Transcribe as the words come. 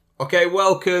Okay,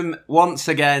 welcome once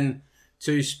again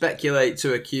to Speculate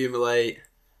to Accumulate.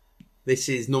 This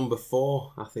is number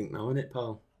 4, I think now, isn't it,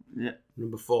 pal? Yeah.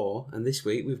 Number 4, and this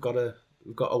week we've got a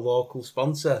local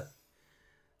sponsor.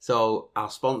 So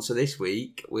our sponsor this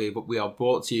week, we are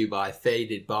brought to you by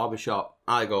Faded Barbershop.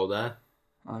 I go there.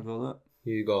 I go there.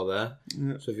 You go there.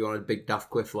 Yeah. So if you want a big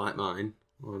daft quiff like mine,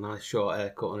 or a nice short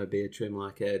haircut and a beard trim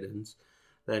like Aiden's,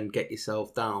 then get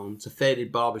yourself down to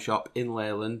Faded Barbershop in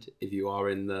Leyland if you are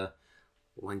in the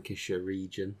Lancashire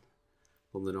region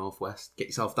from the northwest. Get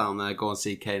yourself down there, go and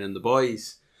see Kane and the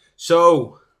boys.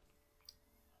 So,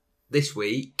 this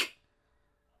week,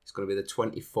 it's going to be the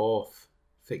 24th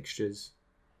fixtures.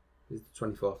 It's the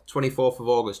 24th of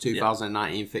August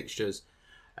 2019 fixtures.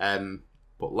 But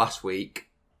last week,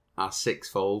 our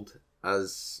sixfold,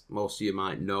 as most of you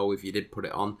might know if you did put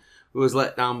it on, we was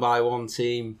let down by one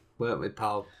team, weren't we,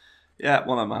 pal? Yeah,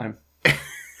 one of mine.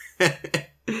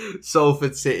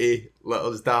 Salford City let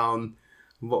us down.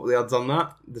 What were the odds on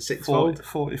that? The sixfold?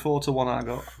 44 to 1 I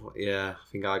got. Yeah,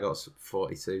 I think I got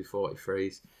 42,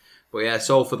 43s. But yeah,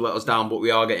 Salford let us down, but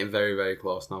we are getting very, very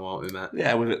close now, aren't we, mate?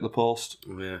 Yeah, we've hit the post.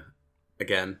 Yeah,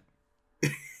 again.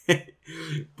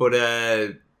 But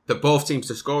the both teams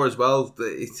to score as well.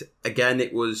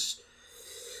 It was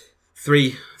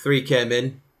 3 came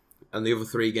in, and the other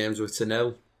 3 games were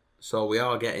 2-0. So we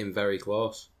are getting very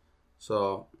close.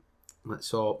 So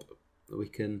let's hope that we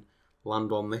can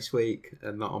land one this week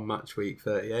and not on match week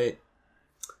 38.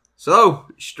 So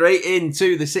straight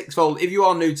into the sixfold. If you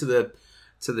are new to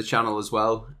the channel as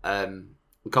well, the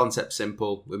concept's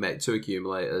simple. We make 2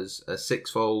 accumulators, a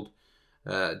sixfold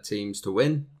teams to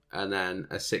win, and then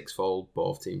a sixfold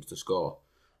both teams to score.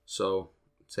 So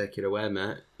take it away,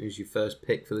 mate. Who's your first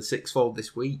pick for the sixfold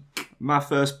this week? My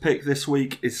first pick this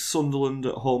week is Sunderland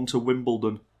at home to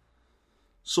Wimbledon.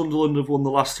 Sunderland have won the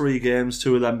last 3 games,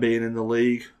 2 of them being in the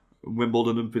league.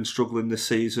 Wimbledon have been struggling this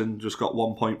season, just got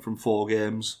 1 point from 4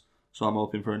 games. So I'm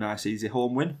hoping for a nice, easy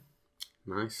home win.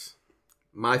 Nice.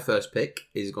 My first pick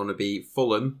is going to be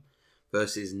Fulham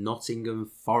versus Nottingham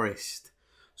Forest.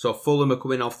 So Fulham are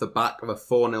coming off the back of a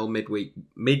 4-0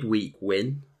 midweek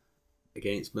win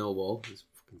against Millwall. It's a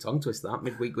fucking tongue twister, that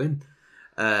midweek win.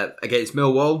 Against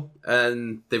Millwall,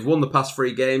 and they've won the past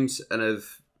 3 games and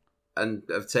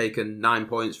have taken 9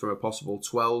 points from a possible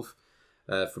 12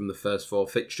 from the first 4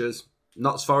 fixtures.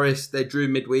 Notts Forest, they drew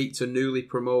midweek to newly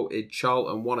promoted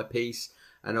Charlton 1 apiece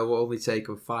and have only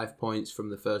taken 5 points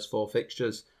from the first 4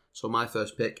 fixtures. So my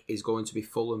first pick is going to be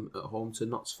Fulham at home to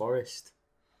Notts Forest.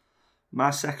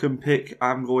 My second pick,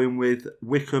 I'm going with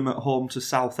Wycombe at home to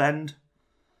Southend.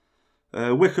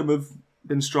 Wycombe have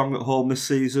been strong at home this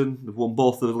season. They've won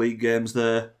both of the league games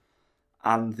there,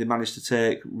 and they managed to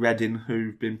take Reading,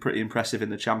 who've been pretty impressive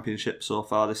in the Championship so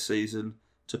far this season,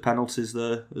 to penalties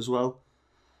there as well.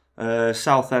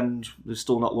 Southend, they've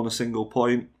still not won a single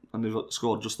point, and they've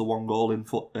scored just the 1 goal in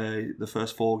the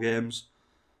first 4 games.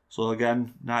 So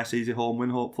again, nice easy home win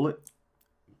hopefully.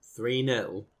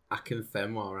 3-0,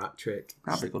 Akinfenwa hat-trick.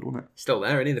 That'd be good, wouldn't it? Still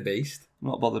there, isn't he, the beast? I'm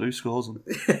not bothered who scores them.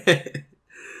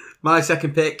 My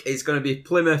second pick is going to be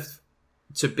Plymouth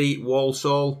to beat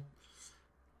Walsall.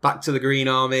 Back to the Green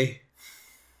Army.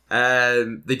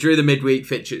 They drew the midweek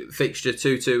fixture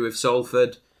 2-2 with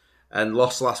Salford and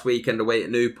lost last weekend away at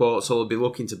Newport, so they'll be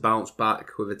looking to bounce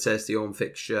back with a tasty home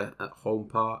fixture at Home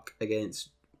Park against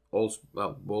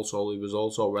Walsall, who was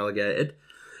also relegated.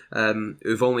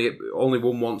 Who've only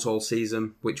won once all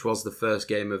season, which was the first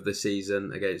game of the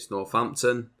season against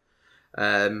Northampton.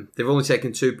 They've only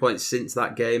taken 2 points since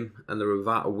that game, and they're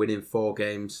without a win in 4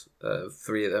 games.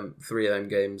 3 of them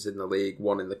games in the league,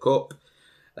 1 in the cup.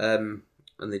 And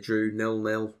they drew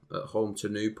 0-0 at home to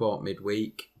Newport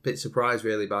midweek. Bit surprised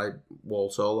really by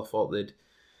Walsall. I thought they'd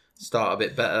start a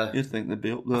bit better. You'd think they'd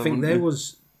be up there. I think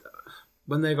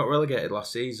when they got relegated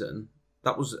last season.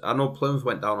 I know Plymouth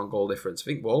went down on goal difference. I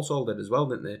think Walsall did as well,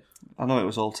 didn't they? I know it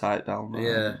was all tight down.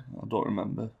 Yeah, I don't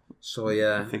remember. So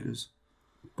yeah, the figures.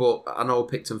 But I know I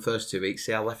picked them first 2 weeks.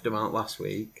 See, I left them out last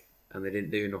week and they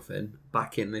didn't do nothing.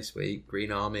 Back in this week,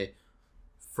 Green Army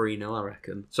 3-0, I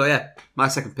reckon. So yeah, my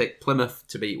second pick, Plymouth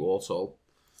to beat Walsall.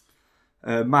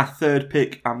 My third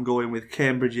pick, I'm going with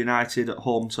Cambridge United at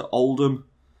home to Oldham.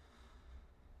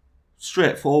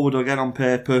 Straightforward again on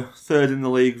paper. 3rd in the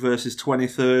league versus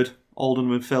 23rd.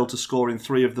 Oldham have failed to score in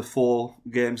 3 of the 4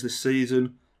 games this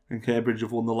season, and Cambridge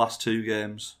have won the last 2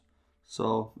 games.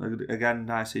 So, again,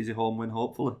 nice easy home win,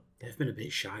 hopefully. They've been a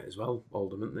bit shy as well,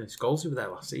 Oldham, haven't they? Scholesy were there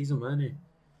last season, weren't he?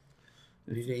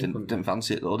 Didn't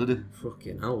fancy it though, did he?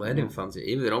 Fucking hell, they didn't fancy it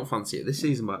either. They don't fancy it this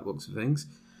season by the looks of things.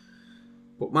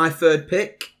 But my third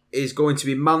pick is going to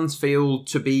be Mansfield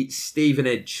to beat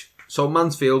Stevenage. So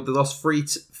Mansfield, they lost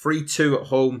 3-2 at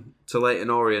home to Leyton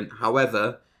Orient.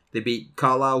 However, they beat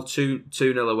Carlisle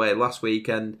 2-0 away last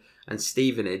weekend, and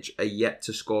Stevenage are yet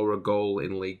to score a goal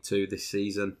in League Two this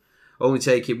season, only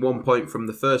taking 1 point from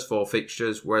the first 4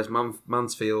 fixtures, whereas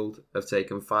Mansfield have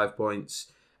taken 5 points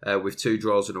with 2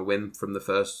 draws and a win from the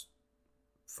first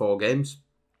 4 games.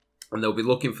 And they'll be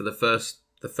looking for the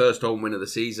first home win of the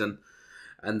season.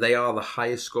 And they are the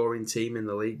highest scoring team in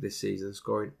the league this season,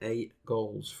 scoring 8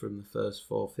 goals from the first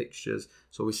 4 fixtures.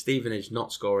 So with Stevenage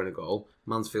not scoring a goal,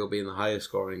 Mansfield being the highest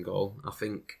scoring goal, I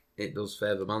think it does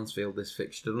favour Mansfield this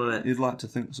fixture, doesn't it? You'd like to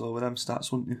think so with them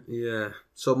stats, wouldn't you? Yeah.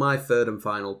 So my third and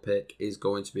final pick is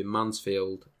going to be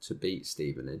Mansfield to beat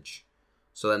Stevenage.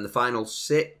 So then the final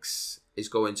 6 is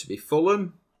going to be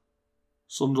Fulham,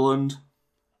 Sunderland,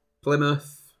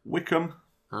 Plymouth, Wickham,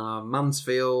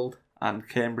 Mansfield, and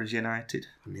Cambridge United.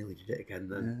 I nearly did it again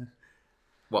then. Yeah.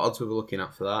 What odds were we looking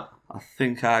at for that? I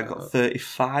think I got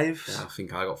 35. Yeah, I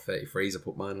think I got 33s. I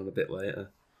put mine on a bit later.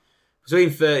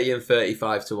 Between 30 and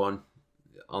 35 to 1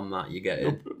 on that, you get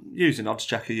it. Using odds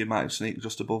checker, you might sneak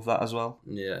just above that as well.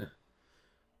 Yeah.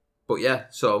 But yeah,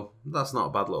 so that's not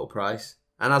a bad little price.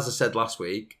 And as I said last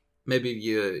week, maybe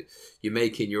you're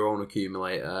making your own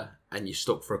accumulator and you're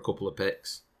stuck for a couple of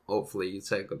picks. Hopefully you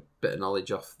take a bit of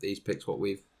knowledge off these picks, what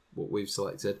we've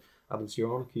selected. Add them to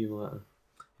your own accumulator.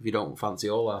 If you don't fancy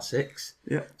all our 6.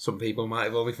 Yeah. Some people might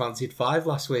have only fancied 5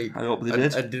 last week. I hope they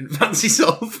did. And didn't fancy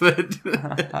Salford.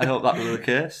 I hope that was the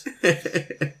case.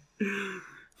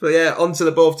 But yeah, on to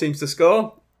the both teams to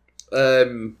score.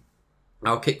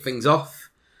 I'll kick things off.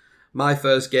 My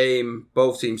first game,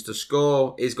 both teams to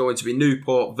score, is going to be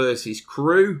Newport versus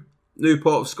Crewe.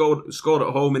 Newport have scored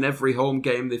at home in every home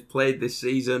game they've played this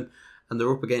season, and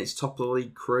they're up against top of the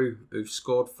league Crewe, who've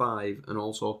scored 5 and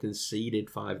also conceded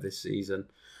 5 this season.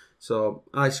 So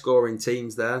high scoring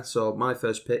teams there. So my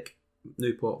first pick,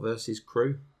 Newport versus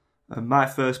Crewe. And my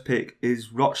first pick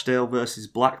is Rochdale versus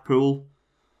Blackpool.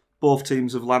 Both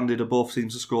teams have landed, or both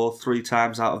teams have scored 3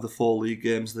 times out of the 4 league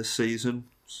games this season.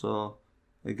 So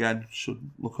again,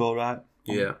 should look alright.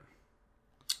 Yeah.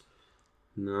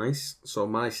 Nice. So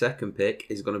my second pick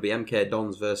is going to be MK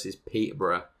Dons versus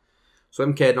Peterborough. So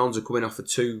MK Dons are coming off a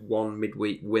 2-1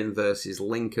 midweek win versus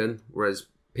Lincoln, whereas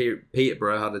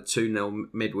Peterborough had a 2-0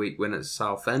 midweek win at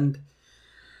Southend,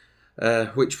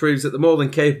 which proves that they're more than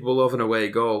capable of an away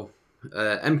goal.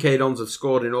 MK Dons have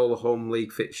scored in all the home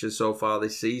league fixtures so far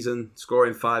this season,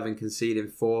 scoring 5 and conceding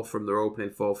 4 from their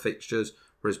opening 4 fixtures,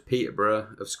 whereas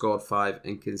Peterborough have scored 5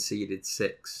 and conceded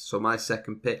 6. So my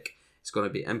second pick is going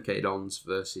to be MK Dons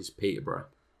versus Peterborough.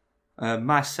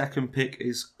 My second pick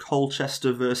is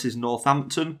Colchester versus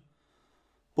Northampton.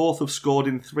 Both have scored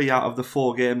in 3 out of the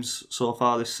 4 games so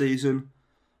far this season.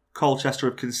 Colchester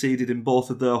have conceded in both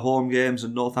of their home games,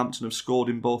 and Northampton have scored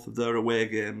in both of their away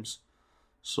games.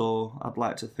 So I'd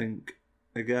like to think,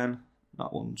 again,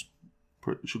 that one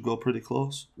should go pretty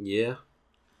close. Yeah.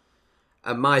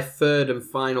 And my third and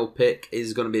final pick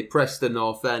is going to be Preston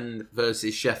North End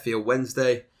versus Sheffield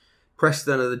Wednesday.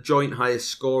 Preston are the joint highest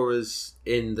scorers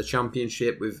in the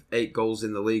Championship with 8 goals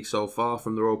in the league so far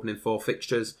from their opening 4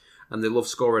 fixtures, and they love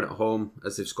scoring at home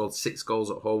as they've scored 6 goals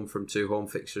at home from 2 home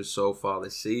fixtures so far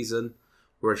this season,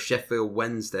 whereas Sheffield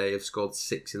Wednesday have scored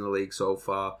 6 in the league so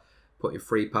far, putting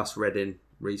 3 past Reading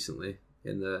recently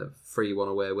in the 3-1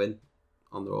 away win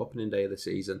on their opening day of the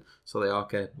season, so they are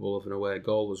capable of an away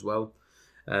goal as well.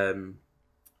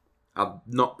 I'm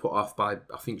not put off by,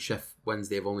 I think Sheffield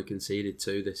Wednesday have only conceded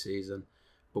 2 this season,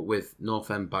 but with North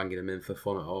End banging them in for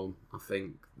fun at home, I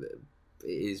think that it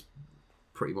is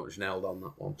pretty much nailed on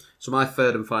that one. So my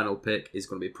third and final pick is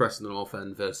going to be Preston North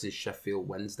End versus Sheffield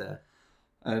Wednesday.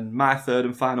 And my third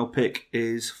and final pick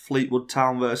is Fleetwood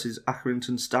Town versus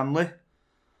Accrington Stanley.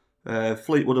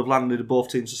 Fleetwood have landed both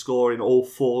teams to score in all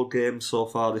 4 games so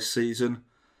far this season,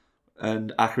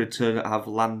 and Accrington have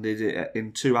landed it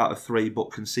in 2 out of 3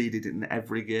 but conceded in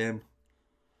every game.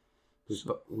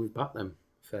 We've backed them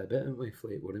a fair bit, haven't we,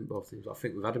 Fleetwood, in both teams? I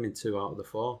think we've had them in 2 out of the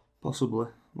 4. Possibly.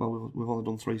 Well, we've only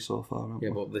done 3 so far, haven't we?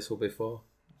 Yeah, but this will be 4.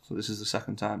 So this is the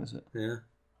second time, is it? Yeah.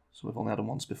 So we've only had them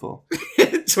once before.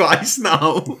 Twice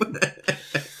now.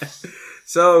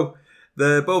 So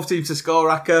the both teams to score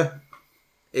racker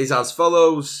is as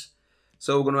follows.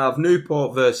 So we're going to have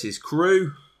Newport versus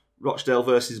Crewe, Rochdale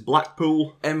versus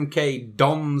Blackpool, MK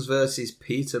Dons versus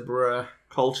Peterborough,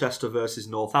 Colchester versus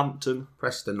Northampton,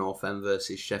 Preston North End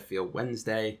versus Sheffield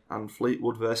Wednesday, and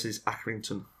Fleetwood versus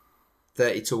Accrington.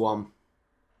 30-1.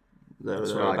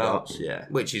 That's what I got. Yeah.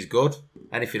 Which is good.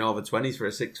 Anything over 20s for a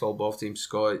 6-hole both teams to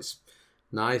score, it's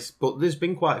nice. But there's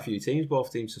been quite a few teams,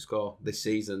 both teams to score this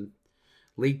season.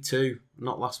 League Two,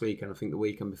 not last weekend. I think the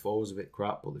weekend before was a bit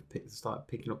crap, but they started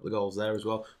picking up the goals there as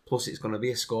well. Plus, it's going to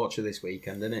be a scorcher this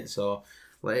weekend, isn't it? So,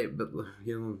 there's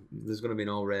going to be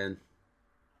no rain.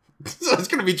 So it's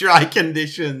going to be dry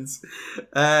conditions.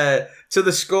 To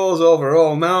the scores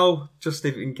overall now, just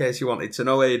in case you wanted to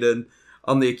know, Aidan,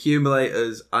 on the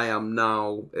accumulators, I am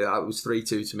now, it was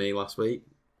 3-2 to me last week.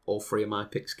 All three of my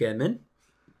picks came in.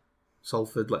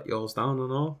 Salford let yours down, I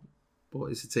know. But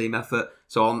it's a team effort.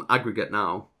 So on aggregate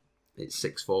now, it's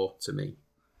 6-4 to me.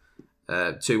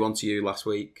 2-1 to you last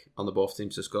week on the both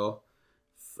teams to score.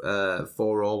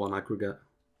 4-all on aggregate.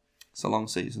 It's a long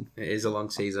season. It is a long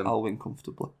season. I'll win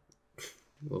comfortably.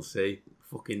 We'll see.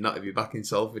 Fucking not if you're back in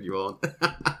Salford, you won't.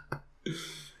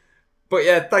 But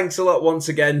yeah, thanks a lot once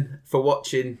again for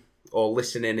watching or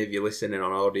listening if you're listening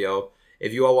on audio.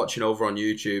 If you are watching over on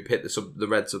YouTube, hit the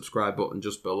red subscribe button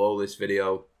just below this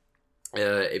video.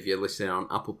 If you're listening on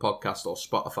Apple Podcast or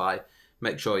Spotify,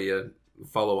 make sure you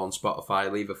follow on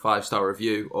Spotify. Leave a 5-star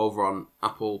review over on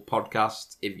Apple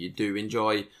Podcast if you do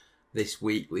enjoy this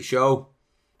weekly show.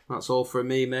 That's all from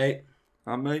me, mate.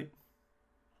 And mate.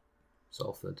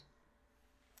 Salford.